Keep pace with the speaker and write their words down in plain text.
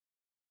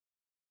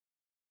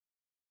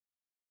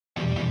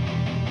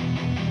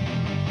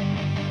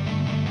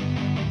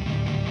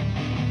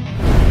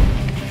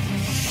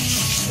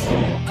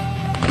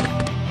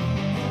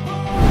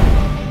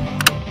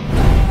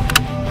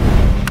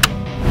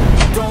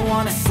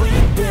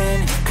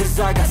cause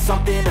I got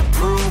something to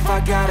prove. I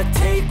gotta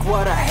take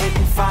what I hate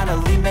and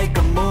finally make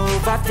a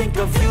move. I think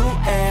of you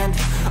and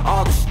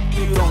all the shit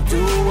you don't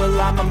do. Well,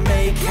 I'ma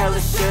make hella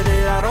sure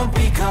that I don't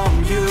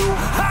become you.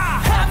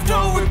 I have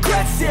no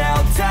regrets, yeah,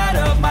 I'll tie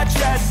up my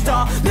chest.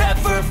 I'll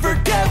never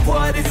forget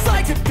what it's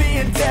like to be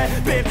in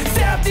debt. Been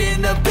stabbed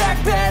in the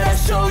back bed, I'll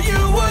show you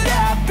what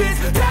happens.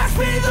 Pass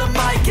me the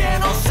mic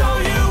and I'll show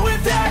you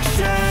with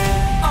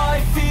action.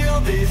 I feel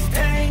this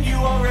pain, you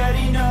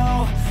already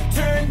know.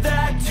 Turn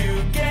that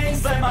to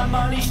gains, let my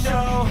money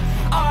show.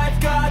 I've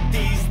got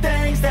these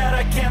things that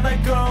I can't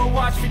let go.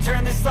 Watch me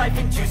turn this life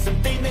into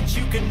something that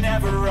you can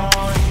never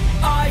own.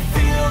 I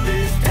feel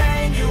this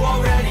pain, you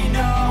already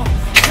know.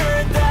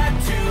 Turn that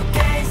to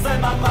gains, let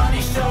my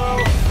money show.